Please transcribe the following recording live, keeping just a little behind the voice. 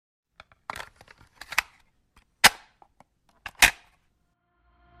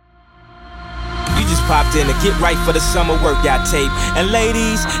popped in to get right for the summer workout tape. And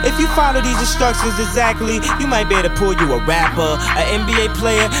ladies, if you follow these instructions exactly, you might be able to pull you a rapper, an NBA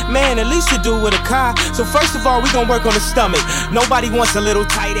player. Man, at least you do it with a car. So first of all, we gon' work on the stomach. Nobody wants a little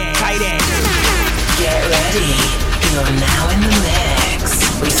tight ass. Get ready, you're now in the mix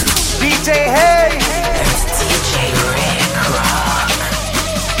with DJ Hayes and DJ Rick Rock.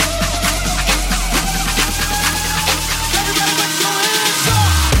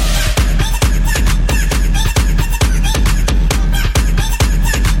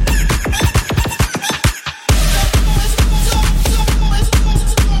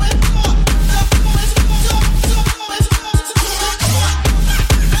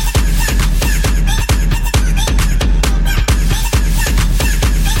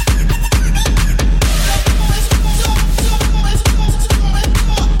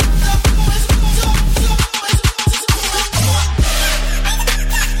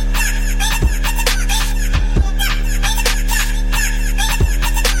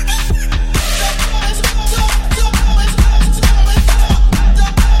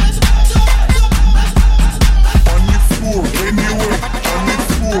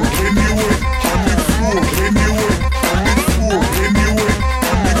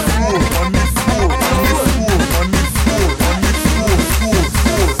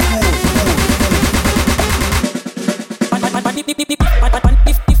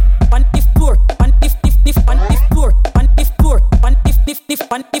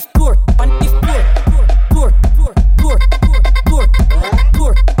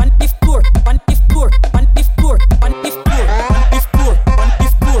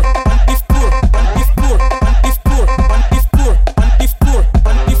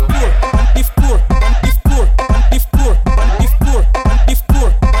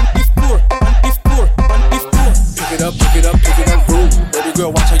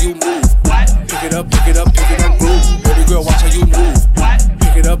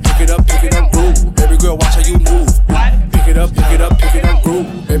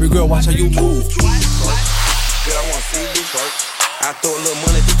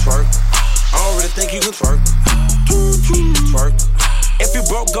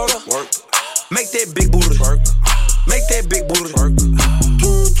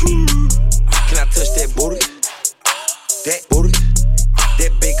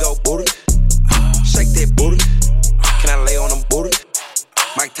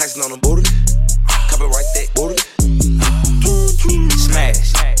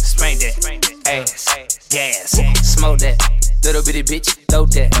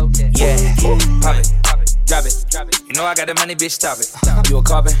 Bitch, stop it. You a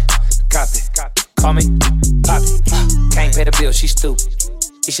carbon? Copy. Call me? Pop it. Can't pay the bill, she stupid.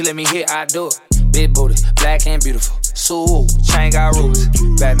 If she let me hit, I do it. Big booty, black and beautiful. So chain got rubies.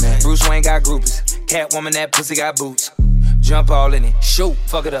 Batman, Bruce Wayne got groupies. Catwoman, that pussy got boots. Jump all in it. Shoot,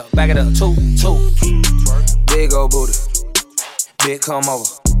 fuck it up, back it up. Two. Big old booty. Big come over.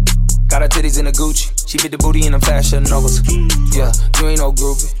 Got her titties in the Gucci. She fit the booty in them fashion novas. Yeah, you ain't no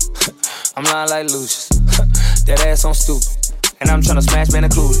groupie. I'm lying like Lucius. That ass on stupid. And I'm tryna smash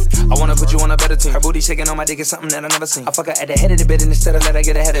Bandicoot. I wanna put you on a better team. Her booty shaking on my dick is something that I never seen. I fuck her at the head of the bed instead of let her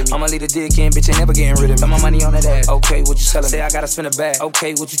get ahead of me. I'ma leave the dick in, bitch, ain't never getting rid of me. Got my money on that ass. Okay, what you selling me? Say I gotta spin a bag.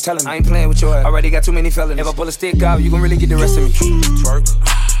 Okay, what you telling me? I ain't playing with your ass. Already got too many felonies. If I pull a stick out, you gon' really get the rest of me. Twerk,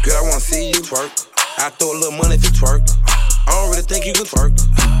 girl, I wanna see you twerk. I throw a little money if you twerk. I don't really think you can twerk.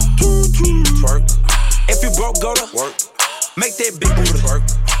 Twerk. If you broke, go to work. Make that big booty twerk.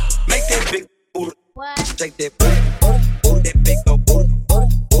 Make that big booty. Take that booty. That big old booty.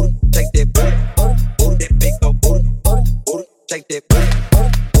 Take that booty. That big old booty. Take that booty.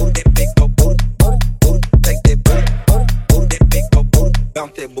 That big old booty. Take that booty. That big old booty.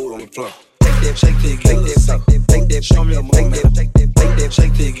 Bounce that booty on the floor. Take that, shake that, take that, take that, show me a move. Take that, shake that, take that,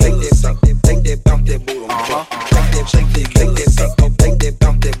 take that, bounce that booty on the floor. Take that, shake that, take that, take that,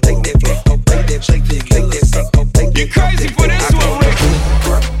 bounce that, take that, take that, shake that, take that, take that. You crazy for this one, Rick?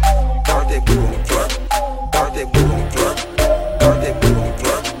 Bounce that booty on the floor. Bounce that booty on the floor. Bounce that booty on the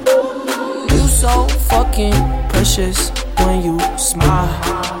floor. You so fucking precious when you smile.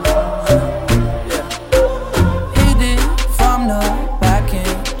 Hit it from the back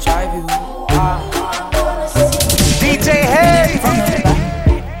and drive you wild. DJ Hayes. From the back.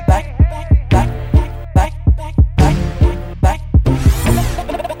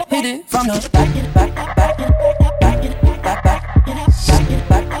 Hit it from the back. Hit it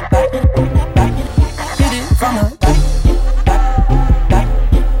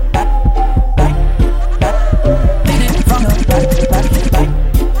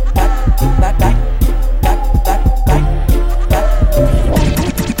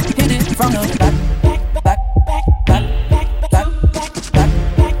from the back.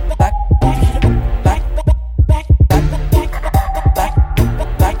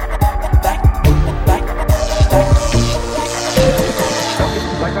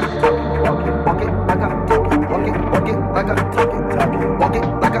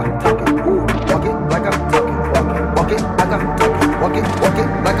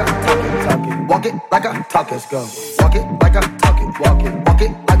 walk it like I talk it. Let's go. Walk it like I talk it. Walk it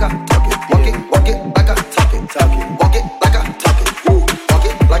like I talk it. Walk it like I talk it. Talk it. Walk it like I talk it. Walk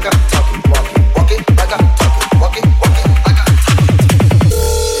it like I talk it. Walk it like I talk it. Walk it like I talk it.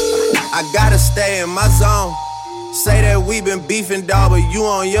 I gotta stay in my zone. Say that we been beefing, dog, but you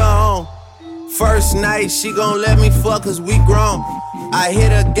on your own. First night, she gon' let me fuck cause we grown. I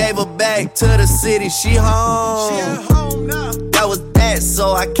hit her, gave her back to the city, she home. She at home now. That was that,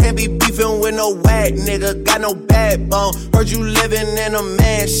 so I can't be beefing with no whack nigga. Got no backbone. Heard you living in a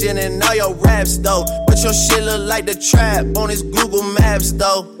mansion and all your raps though. But your shit look like the trap on his Google Maps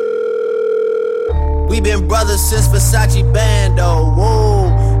though. We been brothers since Versace Bando.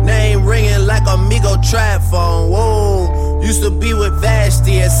 Whoa, name ringing like Amigo trap phone. Whoa. Used to be with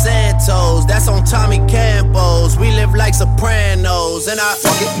Vashti at Santos. That's on Tommy Campos. We live like Sopranos. And I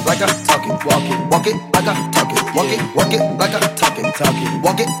walk it like I talk it. Walk it like I talk it. Walk it like I talk it. Talk it.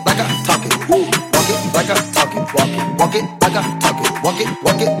 Walk it like I talk it. Walk it like I talk it. Walk it like I talk it. Walk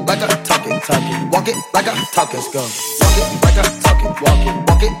it like I talk it. Talk it. Walk it like I talk it. Let's go. Walk it like I talk it. Walk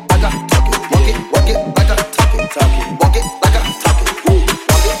it like I talk it. Walk it like I talk it. Talk it. Walk it like I talk it.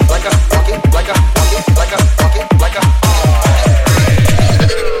 Walk it like I talk it. Like I walk it like I talk it. Like I. Hey.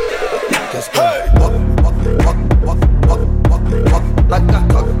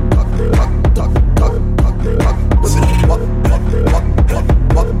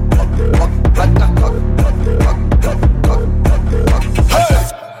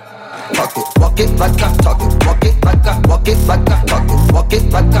 Walk like I talk it. Walk it like I talk it. Walk it like I walk it like I talk it. Walk it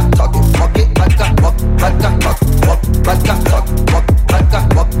like I talk it. Walk it like I walk like I talk. Walk like I talk. Walk like I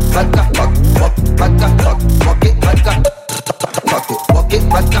walk like I talk. Walk like I talk. Walk it like I talk it. Walk it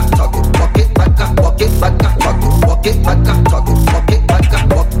like I talk it. Walk it like I walk it like I talk it. Walk it like I talk it. Walk it like I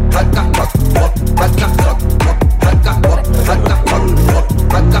walk like I talk. Walk like I talk. Walk like I walk like I talk. Walk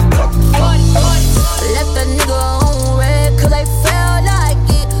like I talk. Left a nigga on red 'cause I felt like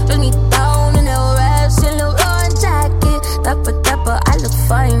it. Dress me down in that rash and the run jacket. Dapper, I look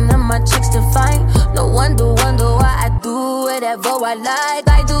fine and my chicks define. No wonder why I do whatever I like.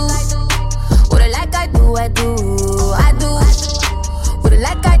 I do what I like. I do. What I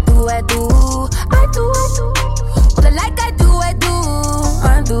like. I do. What I like. I do.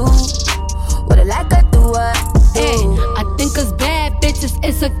 What I like. I do. Hey, I think us bad bitches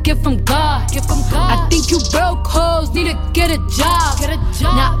is a gift from God. I think you broke hoes need to get a job.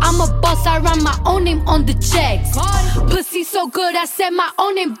 Now I'm a boss, I write my own name on the checks. Pussy so good, I said my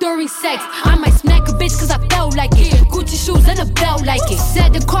own name during sex. I might smack a bitch 'cause I felt like it. Gucci shoes and a belt like it.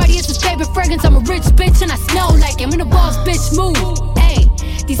 Said the Cardi is his favorite fragrance. I'm a rich bitch and I smell like it. I'm in a boss bitch mood. Hey,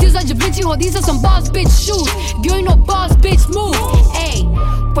 these shoes are Da Vinci, ho, these are some boss bitch shoes. If you ain't no boss bitch move. Hey,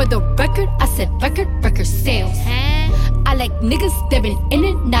 for the record, I said record sales. I like niggas that been in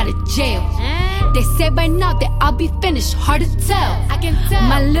and out of jail. They say by now that I'll be finished, hard to tell. I can tell.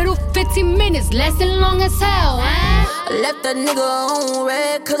 My little 15 minutes lasting long as hell. Left a nigga on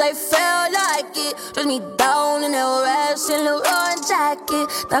red 'cause I felt like it. Dress me down in that rash and the run jacket.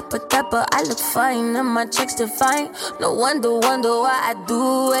 Dapper, I look fine and my chicks define. No wonder why I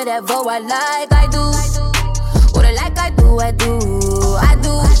do whatever I like. I do what I like. I do.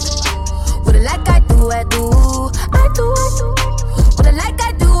 What I like. I do. What I like. I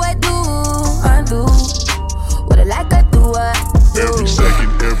do. What I like. I do. Every second,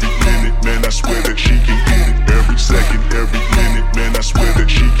 every minute, man, I swear that she can get it. Every second, every minute, man, I swear that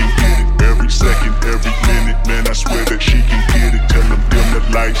she can get it. Every second, every minute, man, I swear that she can get it. Tell them dim the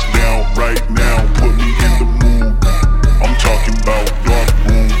lights down right now, put me in the mood. I'm talking about dark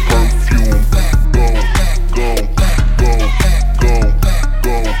room perfume. Go, go, go, go, go, go, go,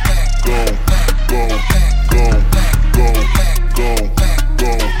 go, go, go,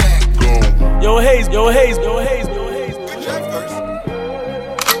 go, go. Yo, Hayes.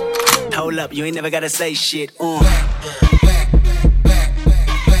 Hold up, you ain't never gotta say shit.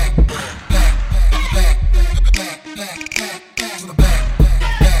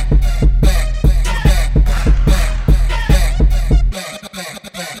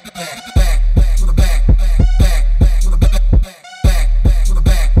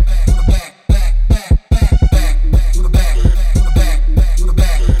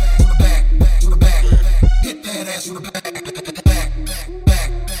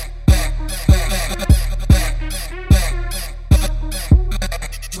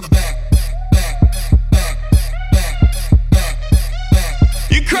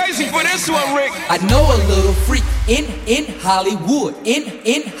 I know a little freak in Hollywood,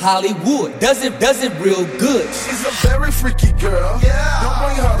 in Hollywood, does it real good. She's a very freaky girl. Yeah. Don't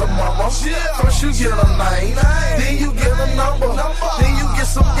bring her to mama. Yeah. First you get a name, then you get a number, then you get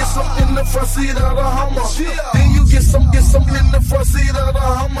some in the the front seat of the Hummer. Then you get some in the front seat of the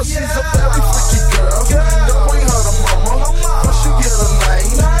Hummer. She's a very freaky girl. Don't bring her to mama. First you get a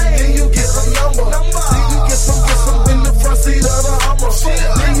name, then you get a number. Then you get some in the front seat of the Hummer.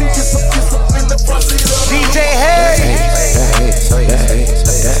 Then you get some in the front seat of the Hummer. DJ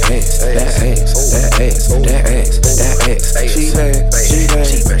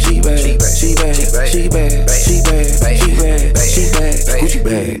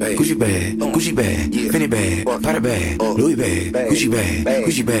Gucci bag, Gucci bag, Fendi bag, Prada bag, Louis bag, Gucci bag,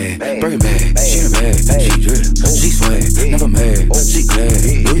 Gucci bag, Birkin bag, she in a bag, she drip, she swag, never mad, she glad,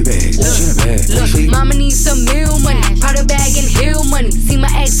 Louis bag, she in a bag. Look, mama needs some meal money, Prada bag and hill money. See my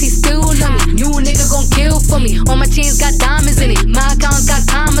ex, he still love me. You a nigga gon' kill for me. All my chains got diamonds in it, my accounts got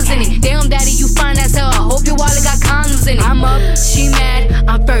commas in it. Damn daddy, you fine as hell. I hope your wallet got condoms in it. I'm up, she mad,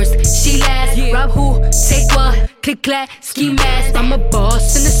 I'm first, she last. Rob who, take what? Click clack, ski mask. I'm a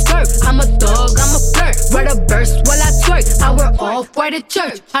boss in the skirt. I'm a dog, I'm a flirt. Write a verse while I twerk. I wear off-white at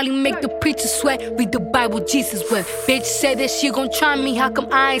church. Probably make the preacher sweat. Read the Bible, Jesus wept. Bitch said that she gon' try me. How come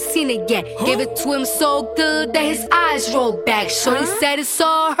I ain't seen it yet? Gave it to him so good that his eyes rolled back. Shorty said it's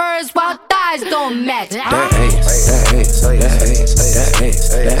all hers while thighs don't match. That ass.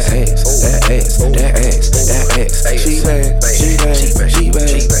 She bad, she bad, she bad, she bad,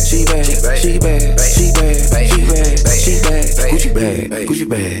 she bad, she bad, she bad, she bad. Gucci bag, Gucci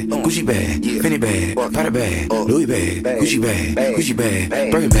bag, Gucci bag, Fendi bag, Prada bag, Louis bag, Gucci bag, Gucci bag,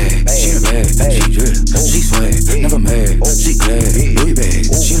 Birkin bag, she in a bag, she drip, she swag, never mad, she glad, Louis bag,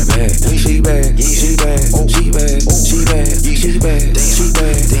 she in a bag, she bad, she bad, she bad, she bad, she bad, she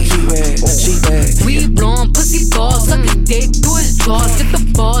bad, she bad, she bad. We blowin' pussy balls, suck his dick through his jaws, get the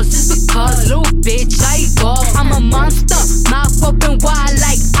balls just because, little bitch, I evolve. I'm a monster, mouth open wide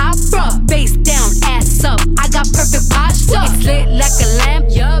like opera, face down, ass up. I got perfect posture. It's lit like a lamp,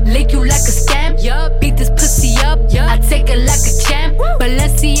 yup. Lick you like a scamp, yup. Beat this pussy up, yup. I take it like a champ.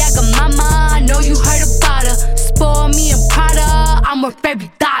 Balenciaga mama, I know you heard about her. Spoil me and Prada, I'm worth every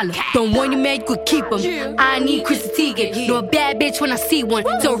dollar. Don't want you man, you could keep them. I need Chrissy Teigen, know a bad bitch when I see one.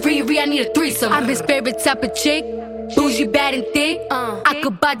 So Riri, I need a threesome. I'm his favorite type of chick. Bougie, bad and thick. I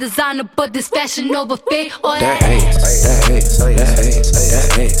could buy designer, but this fashion over fit. Or that ass.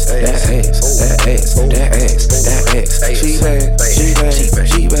 She bad, she bad, she bad,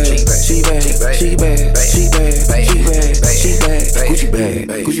 she bad, she bad, she bad, she bad, she bad. Gucci bag,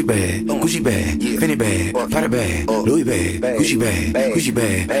 Gucci bag, Gucci bag, Fendi bag, Prada bag, Louis bag, Gucci bag, Gucci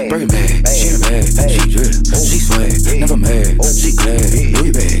bag, Birkin bag, she in a bag, she drip, she swag, never mad, she glad,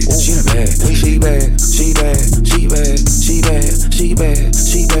 Louis bag, she in a bag, she bad, she bad, she bad, she bad, she bad, she bad,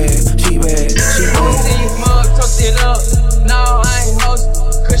 she bad, she bad. See you mug, toast it up. No, I ain't hosting.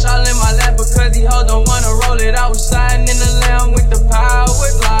 Kush all in my lap because these hoes don't wanna roll it. I was sliding in the lamb with the power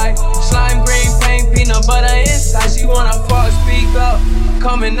glide. Slime green paint, peanut butter inside. She wanna fuck, speak up,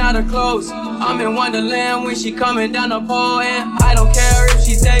 coming out of clothes. I'm in Wonderland when she coming down the pole, and I don't care if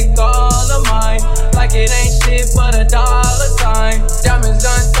she take all of mine. Like it ain't shit but $1 sign. Diamonds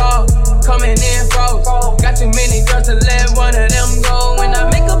unsolved, coming in froze. Got too many girls to let one of them go. When I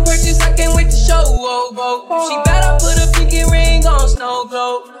make a purchase, I can't wait to show. She better put a pinky ring on Snow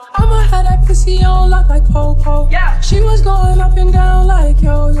Globe. I'ma have that pussy on lock like Popo. Yeah. She was going up and down like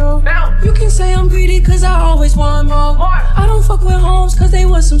yo-yo. You can say I'm greedy cause I always want more. I don't fuck with homes cause they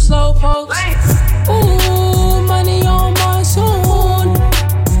was some slow pokes. Ooh, money on my soul.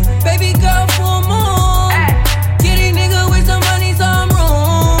 Baby girl, full moon. Get a nigga with some money, some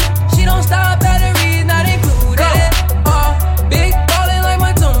room. She don't stop, batteries not included. Big ballin' like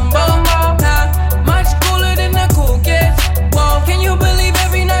my Tumbo. Much cooler than the cool kids. Whoa, can you believe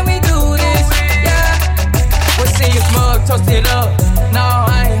every night we do this? Yeah. What's in your mug, toast it up. No,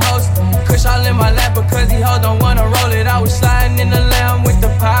 I ain't hosting. Kush all in my lap because these hoes don't wanna roll it. I was sliding in the lamb with the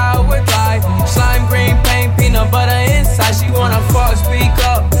power glide. Slime green paint, peanut butter inside. She wanna fuck, speak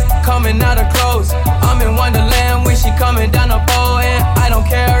up, coming out of clothes. I'm in Wonderland when she coming down the pole, and I don't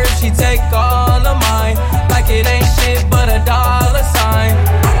care if she take all of mine. Like it ain't shit but $1 sign.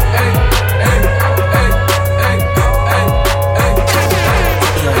 Hey, hey, hey, hey, hey, hey.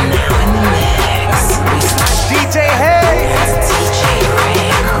 You're now in the mix. DJ Hey.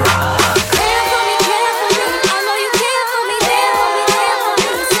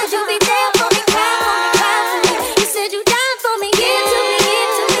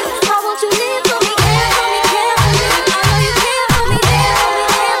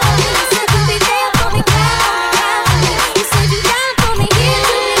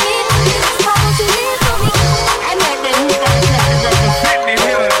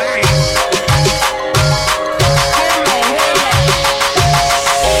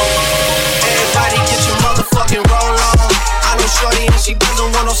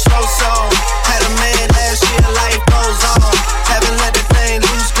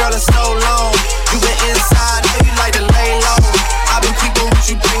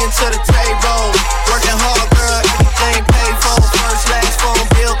 bringing to the table. Working hard, girl, everything paid for. First, last phone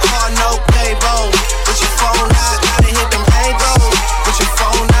bill, car, no payroll. With your phone out, gotta hit them angles. With your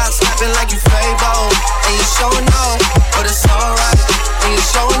phone out, snapping like you Fable. And you showing off, but it's alright. And you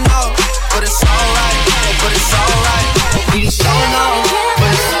showing off, but it's alright. But it's alright. We showing off,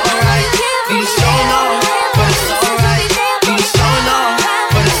 but it's alright. We showing off, but it's alright. We showing off,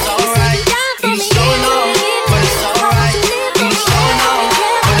 but it's alright. We showing off, but it's alright. We showing off,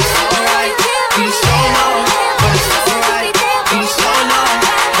 but it's alright. We showing off, but it's alright. We showing off,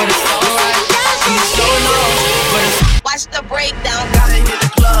 but it's alright. We showing off, but it's. Watch the breakdown. Gotta hit the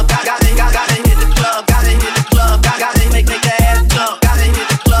club. Gotta hit the club. Gotta hit the club. Gotta make the ass jump. Gotta hit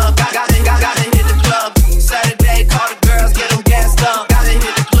the club. Gotta hit the club. Saturday, call the girls, get them gassed up. Gotta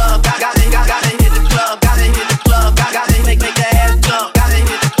hit the club. Gotta hit the club. Gotta hit the club. Gotta make the ass jump. Gotta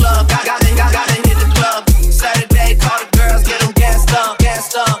hit the club. Gotta hit the club. Saturday, call the girls, get them gassed up.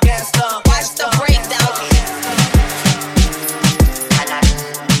 Gassed up. Gassed up. Watch the breakdown.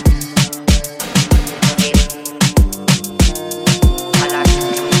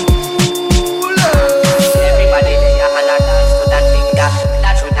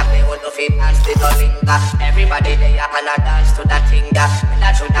 Everybody they a and a dance to that thing that.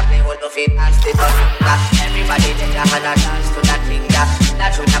 That should have play with the feet and stay turning that. Everybody they a and a dance to that thing that.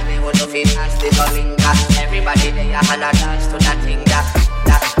 That should have play with the feet and stay turning that. Everybody they a and a dance to that thing that.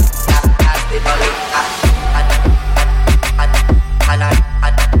 That stay turning that.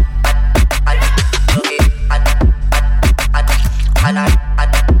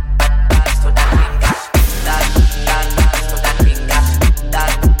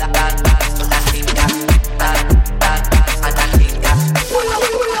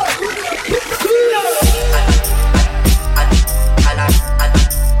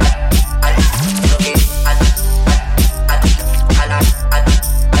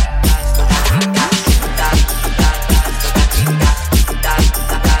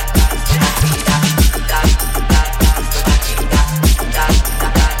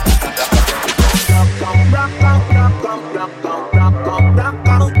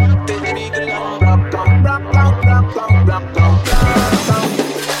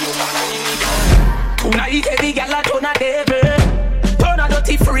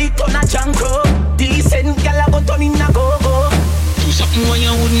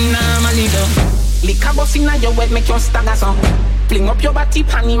 Make your stagger song. Fling up your body,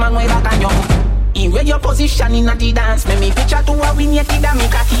 panty man, way back on you. In where your position in the dance. Make me picture to a win, yet that me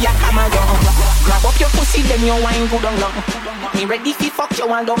cocky a hammer down. Grab up your pussy, then your wine good on long. Me ready fi fuck you,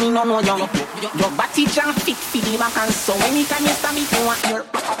 and don't me no young. Your body jam fit fi the back and so anytime you stab me, you want your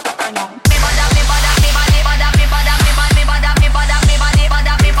up and young.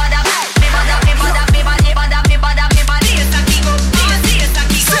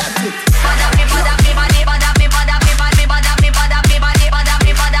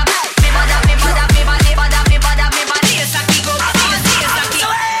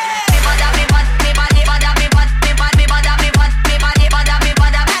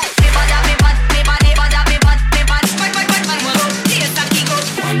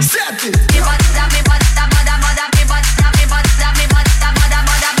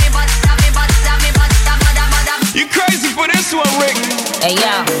 Hey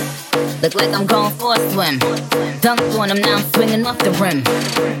yo, look like I'm going for a swim. Dunked on him, now I'm swinging off the rim.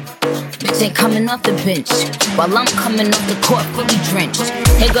 Bitch ain't coming off the bench, while I'm coming off the court fully drenched.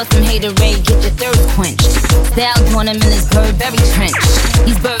 Here goes some haterade, get your thirst quenched. Styles on him in this Burberry trench.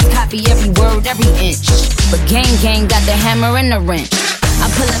 These birds copy every word, every inch. But gang got the hammer and the wrench. I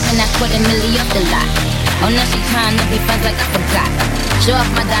pull up in that $250,000 off the lot. Oh no, she trying to be friends like I forgot. Show off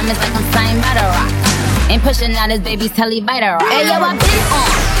my diamonds like I'm signed by The Rock. Ain't pushing out his baby's telly by The Rock. Hey yo, I been on,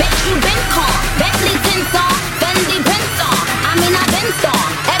 bitch you been con. Bentley tints on, Fendi prints on. I mean I been storm,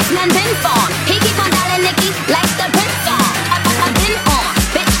 X-Men been form. He keep on dialing Nicki like the Prince song. I been on,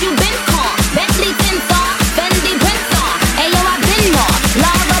 bitch you been con. Bentley tints on, Fendi prints on. Hey yo, I been on,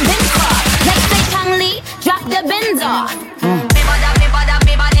 Laura been cross. Like say Chang Lee, drop the Benz off.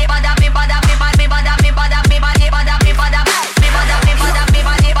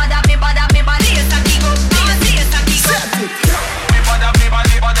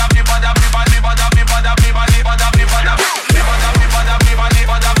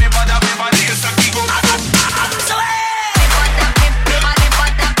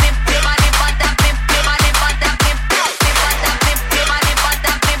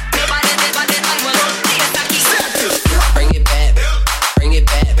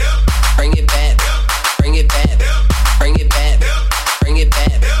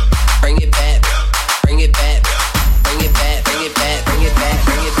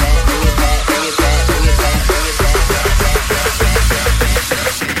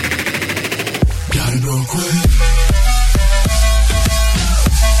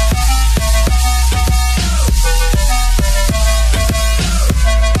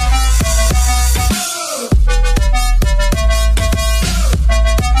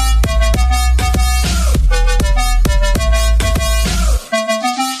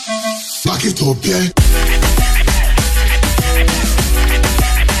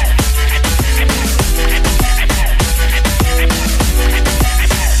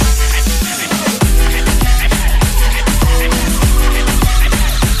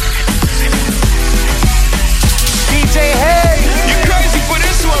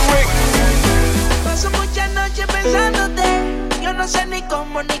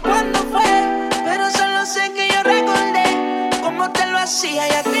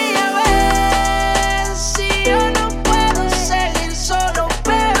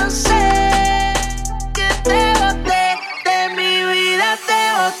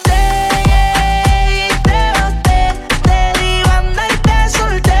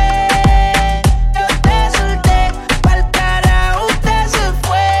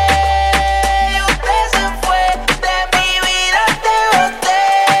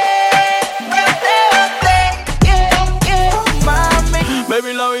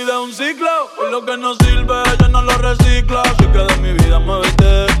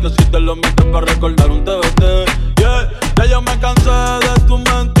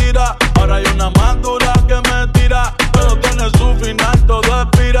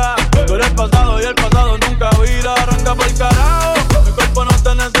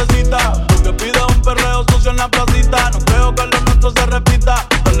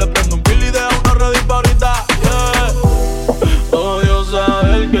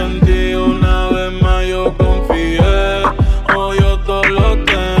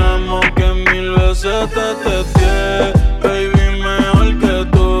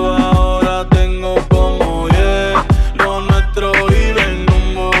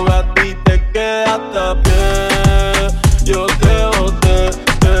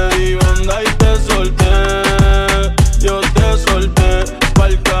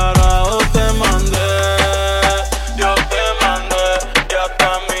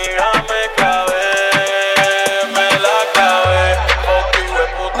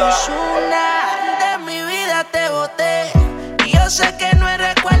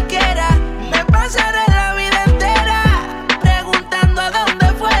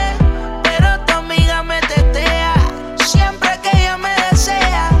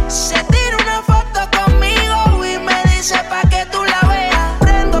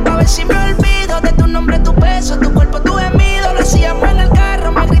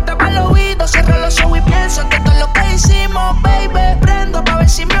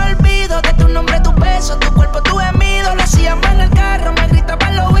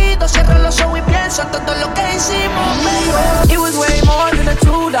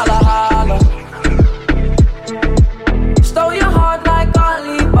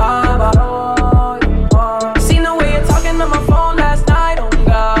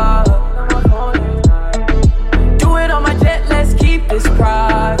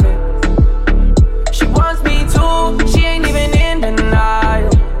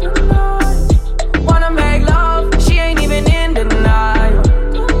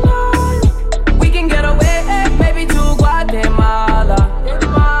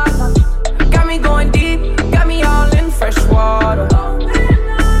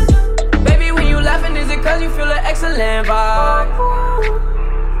 vibe.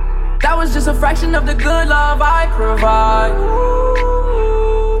 That was just a fraction of the good love I provide.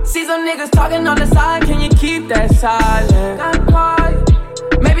 See some niggas talking on the side, can you keep that silent? Not quiet.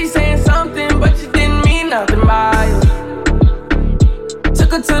 Maybe saying something, but you didn't mean nothing by it.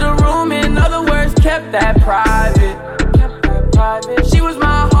 Took her to the room, in other words, kept that private. She was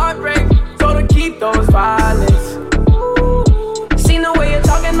my heartbreak, told her keep those violets. Seen the way you're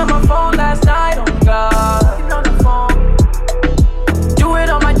talking on my phone last night, oh God. Do it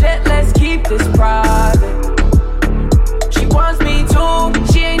on my jet, let's keep this private. She wants me too,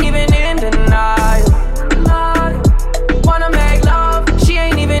 she ain't even in denial. Wanna make love, she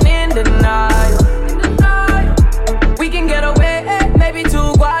ain't even in denial. We can get away, maybe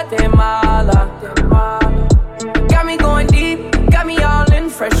to Guatemala. Got me going deep, got me all in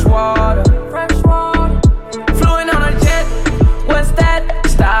fresh water. Fluent on a jet, what's that?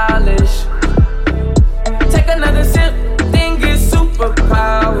 Stylish. Take another sip, then get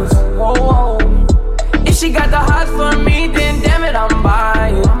superpowers. Whoa. If she got the hots for me, then damn it, I'm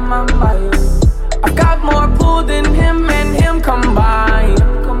buying. I've got more pool than him and him combined.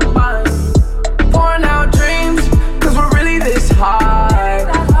 Pouring out dreams, cause we're really this high.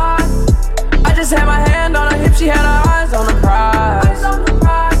 I just had my hand on her hip, she had her eyes on the prize.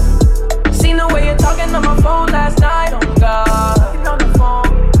 Seen the way you're talking on my phone last night, oh God.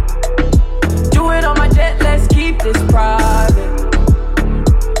 Do it on my jet, let's keep this private.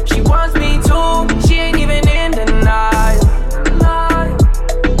 She wants me too, she ain't even in denial.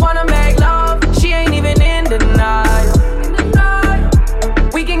 Wanna make love, she ain't even in denial.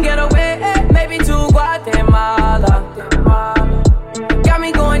 We can get away, maybe to Guatemala. Got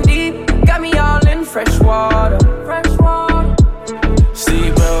me going deep, got me all in fresh water.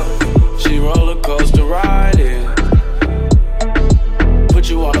 Seatbelt, she roller coaster riding. Put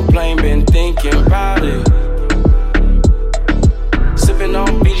you on a plane, been thinking about it. Sipping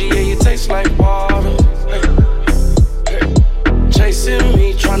on BGA, it tastes like water. Chasing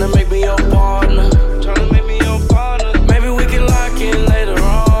me, tryna make me your partner. Maybe we can lock in later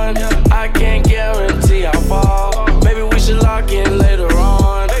on. I can't guarantee how far. Maybe we should lock in later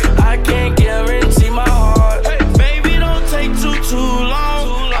on. I can't guarantee my heart. Baby, don't take too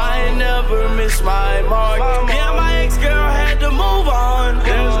long. I ain't never missed my mark. Yeah, my ex-girl had to move on.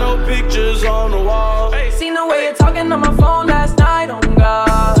 There's no pictures on the wall. Seen the way you're talking on my phone last